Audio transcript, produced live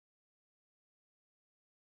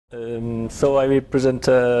So I will present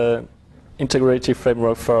an integrative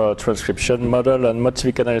framework for transcription, model and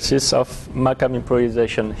motivic analysis of Maqam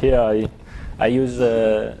Improvisation. Here I use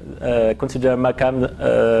consider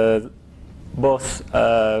Maqam both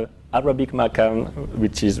Arabic Maqam,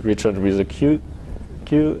 which is written with a Q,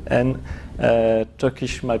 and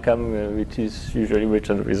Turkish Maqam, which is usually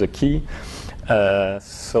written with a key.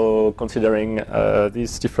 So considering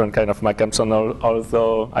these different kind of Maqams, and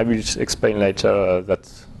although I will explain later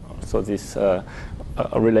that also this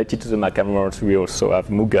related to the Maqam world, we also have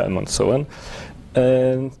Mugam and so on.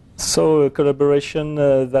 And so a collaboration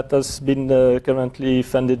that has been currently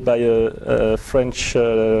funded by a French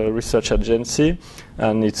research agency,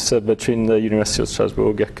 and it's between the University of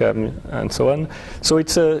Strasbourg, IRCAM, and so on. So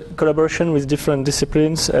it's a collaboration with different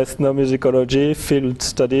disciplines: ethnomusicology, field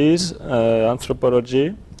studies,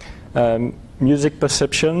 anthropology, music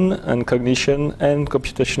perception and cognition, and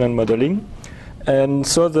computational modeling. And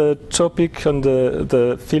so the topic on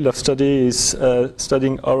the field of study is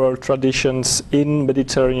studying oral traditions in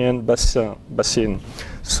Mediterranean basin.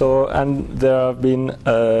 So, and there have been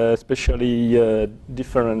especially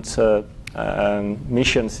different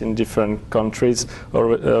missions in different countries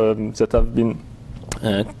or that have been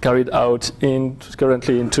carried out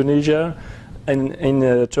currently in Tunisia. And in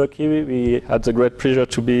Turkey, we had the great pleasure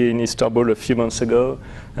to be in Istanbul a few months ago,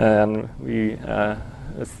 and we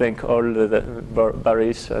thank all the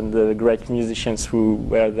Baris and the great musicians who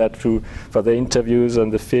were there for the interviews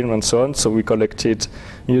and the film and so on. So we collected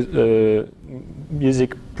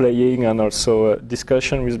music playing and also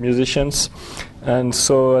discussion with musicians. And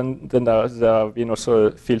so, and then there have been also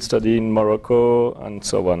a field study in Morocco and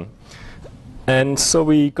so on. And so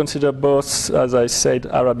we consider both, as I said,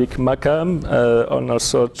 Arabic Maqam and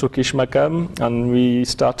also Turkish Maqam, and we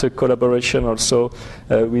start a collaboration also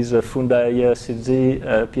with Funda Sidzi,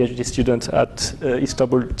 a PhD student at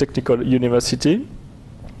Istanbul Technical University,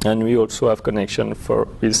 and we also have connection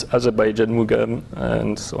with Azerbaijan Mugam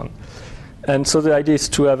and so on. And so the idea is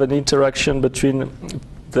to have an interaction between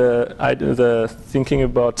the thinking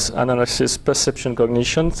about analysis, perception,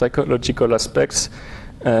 cognition, psychological aspects,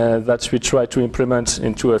 that we try to implement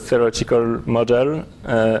into a theoretical model,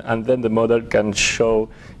 and then the model can show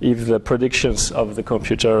if the predictions of the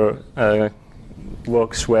computer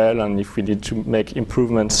works well and if we need to make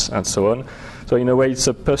improvements and so on. So in a way it's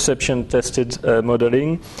a perception-tested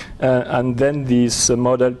modeling, and then this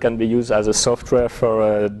model can be used as a software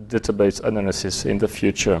for database analysis in the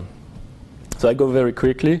future. So I go very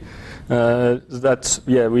quickly.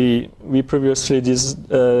 We previously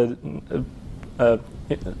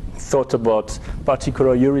thought about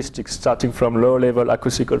particular heuristics starting from low-level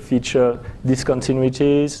acoustical feature,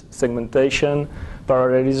 discontinuities, segmentation,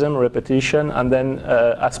 parallelism, repetition, and then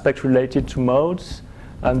aspect related to modes,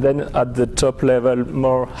 and then at the top level,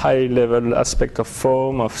 more high-level aspect of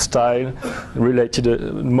form, of style,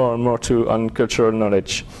 related more and more to cultural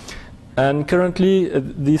knowledge. And currently,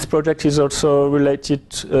 this project is also related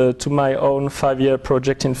to my own 5-year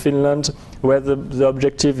project in Finland, where the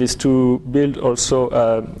objective is to build also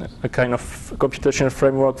a kind of computational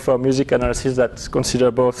framework for music analysis that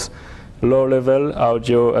consider both low-level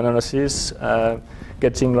audio analysis,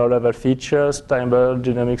 getting low-level features, timbre,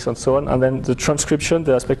 dynamics, and so on, and then the transcription,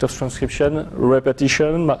 the aspect of transcription,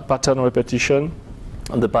 repetition, pattern repetition,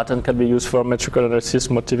 and the pattern can be used for metrical analysis,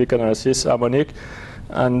 motivic analysis, harmonic,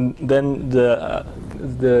 and then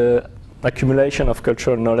the accumulation of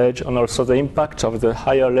cultural knowledge and also the impact of the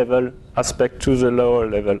higher level aspect to the lower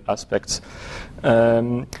level aspects.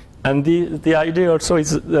 And the idea also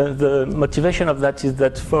is the motivation of that is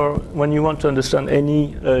that for when you want to understand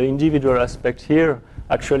any individual aspect here,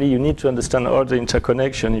 actually you need to understand all the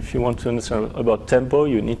interconnection. If you want to understand about tempo,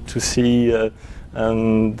 you need to see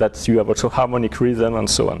that you have also harmonic rhythm and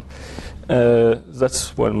so on.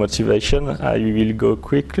 That's one motivation. I will go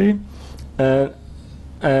quickly.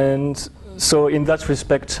 And so in that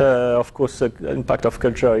respect, of course, the impact of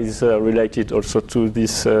culture is related also to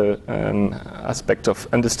this aspect of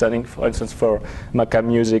understanding, for instance, for Maqam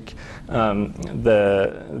music,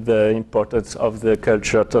 the importance of the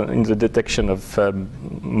culture in the detection of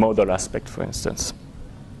modal aspect, for instance.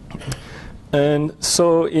 And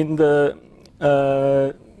so in the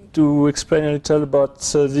to explain a little about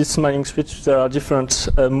this mining switch, there are different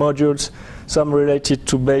modules, some related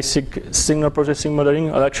to basic signal processing modeling.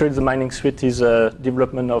 Actually, the mining suite is a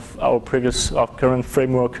development of our current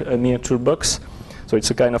framework, Near Toolbox. So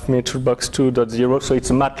it's a kind of Near Toolbox 2.0. So it's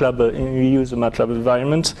a MATLAB, we use a MATLAB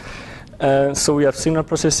environment. So we have signal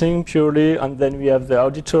processing purely, and then we have the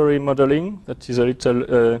auditory modeling that is a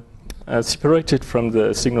little separated from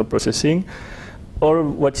the signal processing. all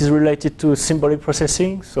what is related to symbolic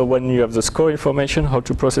processing. So when you have the score information, how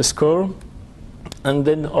to process score. And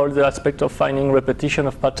then all the aspect of finding repetition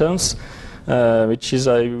of patterns, which is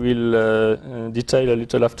I will detail a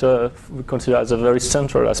little after, we consider as a very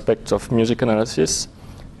central aspect of music analysis.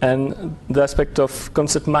 And the aspect of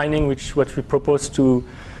concept mining, which what we propose to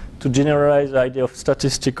generalize the idea of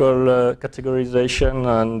statistical categorization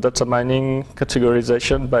and data mining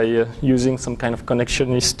categorization by using some kind of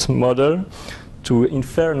connectionist model to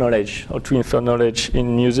infer knowledge, or to infer knowledge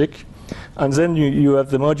in music. And then you have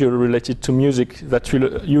the module related to music that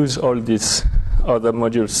will use all these other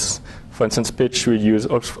modules. For instance, pitch we use,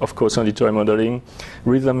 of course, auditory modeling.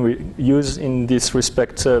 Rhythm we use in this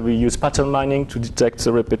respect, we use pattern mining to detect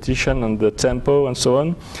the repetition and the tempo and so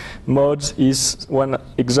on. Mode is one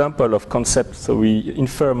example of concept, so we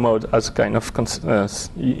infer mode as a kind of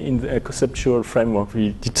in a conceptual framework.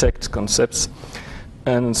 We detect concepts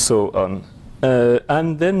and so on.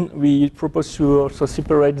 And then we propose to also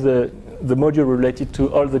separate the module related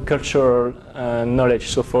to all the cultural knowledge.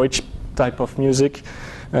 So for each type of music,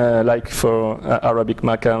 like for Arabic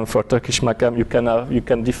Maqam, for Turkish Maqam, you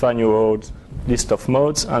can define your own list of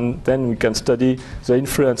modes, and then we can study the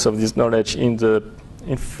influence of this knowledge in the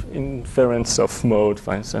inference of mode,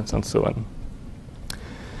 for instance, and so on.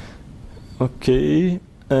 Okay,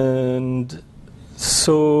 and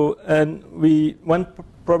so one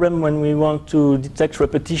problem when we want to detect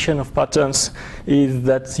repetition of patterns is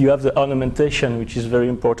that you have the ornamentation, which is very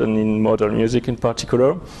important in modern music in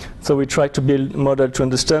particular. So we try to build a model to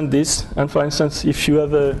understand this. And for instance, if you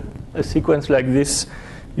have a sequence like this,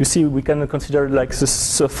 you see we can consider it like the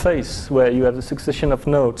surface where you have a succession of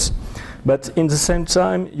notes. But in the same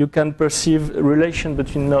time, you can perceive a relation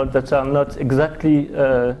between notes that are not exactly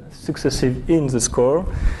successive in the score.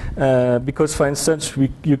 Because, for instance,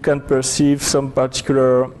 you can perceive some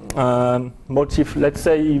particular motif. Let's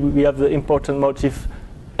say we have the important motif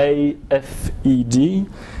A, F, E, D.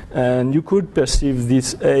 And you could perceive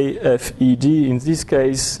this A, F, E, D in this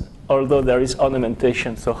case, although there is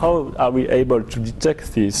ornamentation. So how are we able to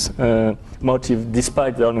detect this motif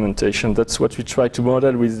despite the ornamentation? That's what we try to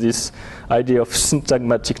model with this idea of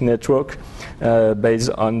syntagmatic network based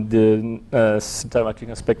on the syntagmatic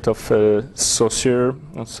aspect of Saussure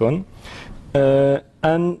and so on.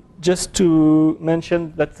 And just to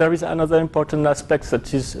mention that there is another important aspect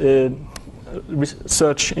that is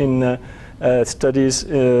research in studies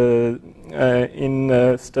in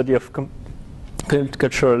study of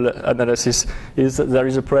cultural analysis is that there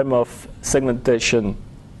is a problem of segmentation.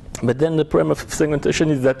 But then the problem of segmentation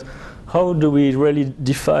is that how do we really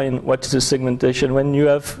define what is a segmentation? When you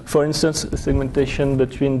have, for instance, a segmentation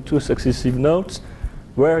between two successive notes,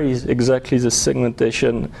 where is exactly the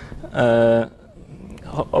segmentation? How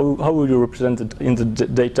will you represent it in the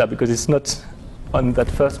data? Because it's not on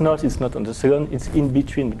that first note, it's not on the second, it's in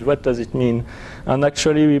between. But what does it mean? And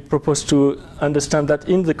actually we propose to understand that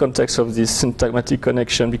in the context of this syntagmatic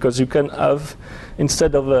connection, because you can have,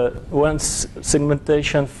 instead of one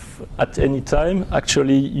segmentation at any time,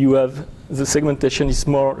 actually you have, the segmentation is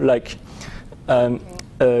more like a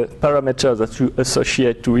parameter that you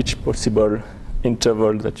associate to each possible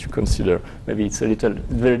interval that you consider. Maybe it's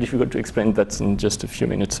very difficult to explain that in just a few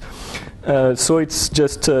minutes. So it's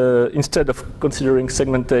just, instead of considering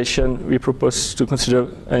segmentation, we propose to consider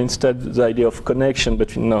instead the idea of connection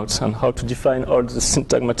between notes and how to define all the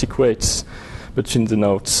syntagmatic weights between the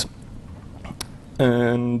notes.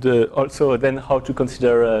 And also then how to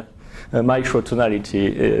consider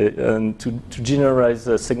microtonality and to generalize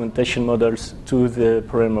the segmentation models to the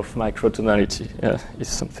problem of microtonality is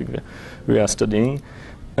something we are studying.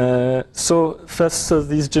 So first,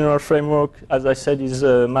 this general framework, as I said, is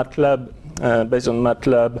MATLAB, based on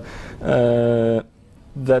MATLAB,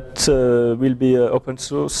 that will be open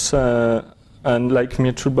source and like me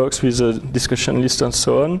a toolbox with a discussion list and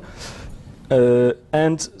so on.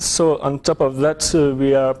 And so on top of that,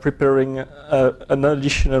 we are preparing an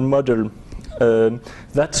additional model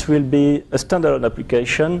that will be a standard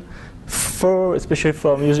application especially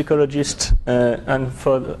for musicologists and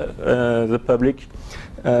for the public.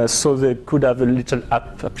 So they could have a little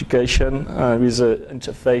app application with an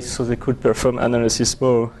interface so they could perform analysis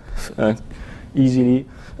more easily.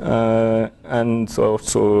 And so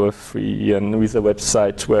also free and with a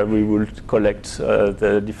website where we will collect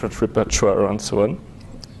the different repertoire and so on.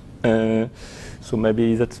 So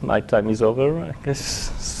maybe that my time is over, I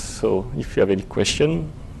guess. So if you have any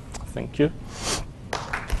question, thank you.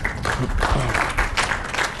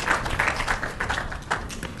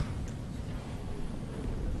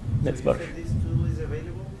 Let's go. This tool is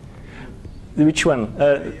available? Which one?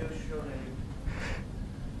 This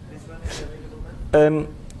one is available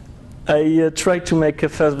I try to make a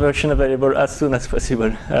first version available as soon as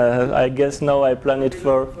possible. I guess now I plan it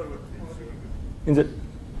for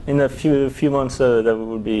in a few months. There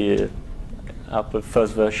will be a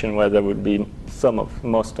first version where there would be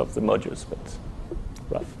most of the modules, but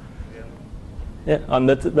rough. Yeah,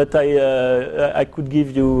 but I could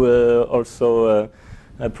give you also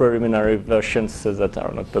preliminary versions that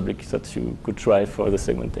are not public that you could try for the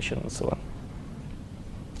segmentation and so on.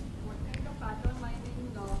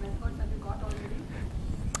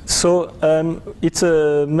 So it's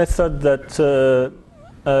a method that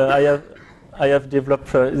I have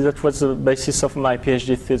developed. That was the basis of my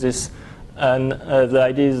PhD thesis, and the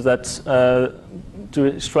idea is that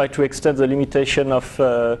to try to extend the limitation of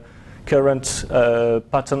current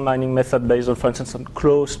pattern mining method based on, for instance, on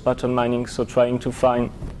closed pattern mining. So trying to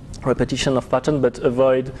find repetition of pattern, but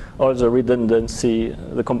avoid all the redundancy,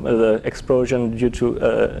 the explosion due to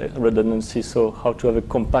redundancy. So how to have a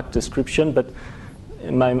compact description, but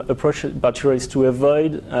my approach particularly is to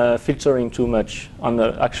avoid filtering too much and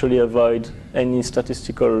actually avoid any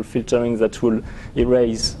statistical filtering that will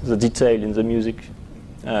erase the detail in the music.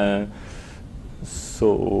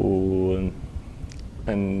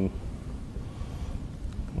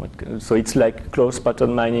 So it's like closed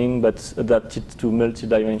pattern mining, but adapted to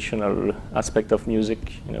multi-dimensional aspect of music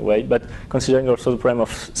in a way. But considering also the problem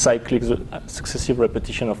of cyclic, successive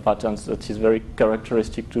repetition of patterns that is very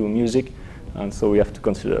characteristic to music. And so we have to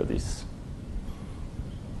consider this.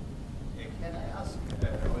 Can I ask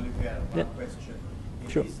Olivier one question?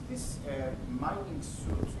 Sure. Is this mining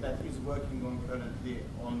suit that is working on currently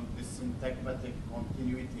on the syntagmatic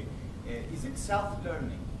continuity, is it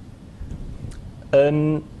self-learning?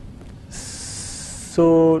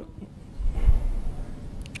 So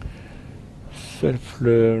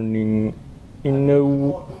self-learning in a the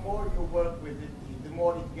more you work with it, the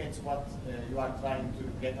more it gets what you are trying to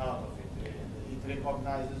get out of it. It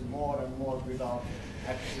recognizes more and more without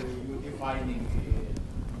actually you defining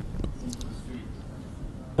into the street.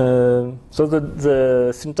 So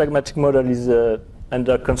the syntagmatic model is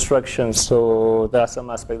under construction, so there are some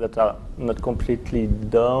aspects that are not completely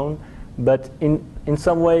done, but in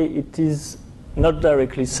some way it is not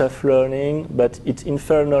directly self-learning, but it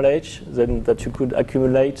infers knowledge then that you could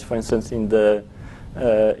accumulate, for instance, in the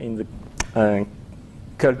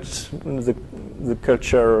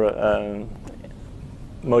culture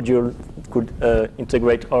module could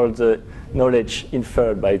integrate all the knowledge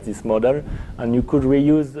inferred by this model, and you could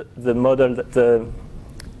reuse the model, the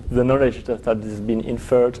knowledge that has been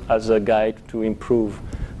inferred as a guide to improve.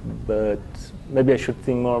 But maybe I should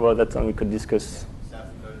think more about that, and we could discuss.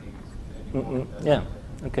 Self-learning. Yeah.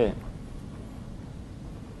 Okay.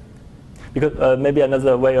 Because maybe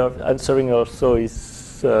another way of answering also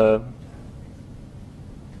is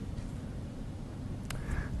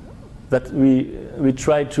that we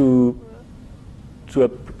try to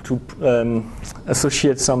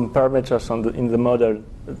associate some parameters in the model,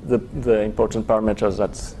 the important parameters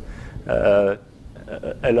that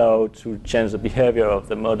allow to change the behavior of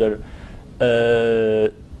the model,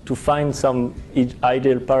 to find some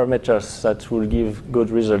ideal parameters that will give good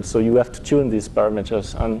results. So you have to tune these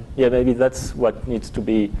parameters, and yeah, maybe that's what needs to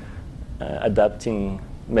be adapting.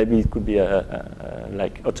 Maybe it could be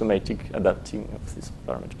like automatic adapting of these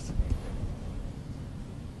parameters.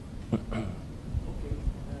 Okay,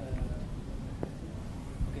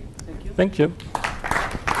 thank you. Thank you.